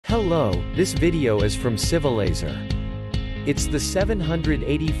Hello, this video is from Civil-Laser. It's the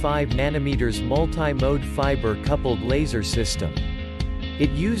 785 nanometers multi-mode fiber-coupled laser system. It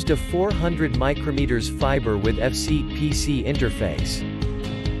used a 400 micrometers fiber with FC-PC interface.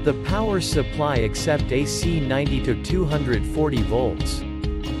 The power supply accepts AC 90 to 240 volts.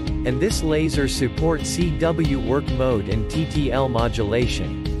 And this laser supports CW work mode and TTL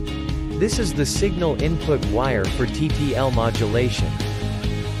modulation. This is the signal input wire for TTL modulation.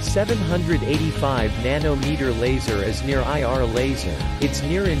 785 nanometer laser is near IR laser. It's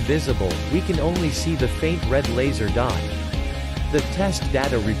near invisible, we can only see the faint red laser dot. The test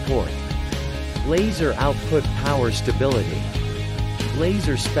data report. Laser output power stability.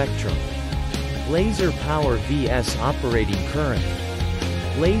 Laser spectrum. Laser power vs operating current.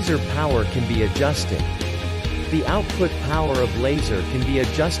 Laser power can be adjusted. The output power of laser can be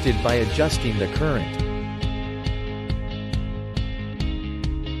adjusted by adjusting the current.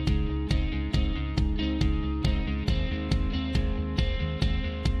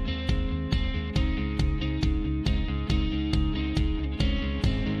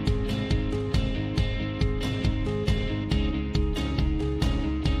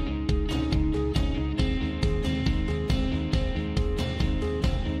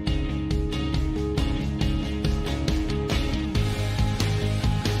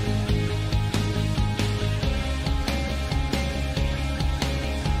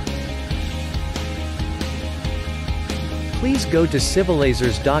 Please go to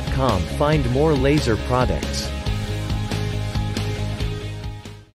civillasers.com, find more laser products.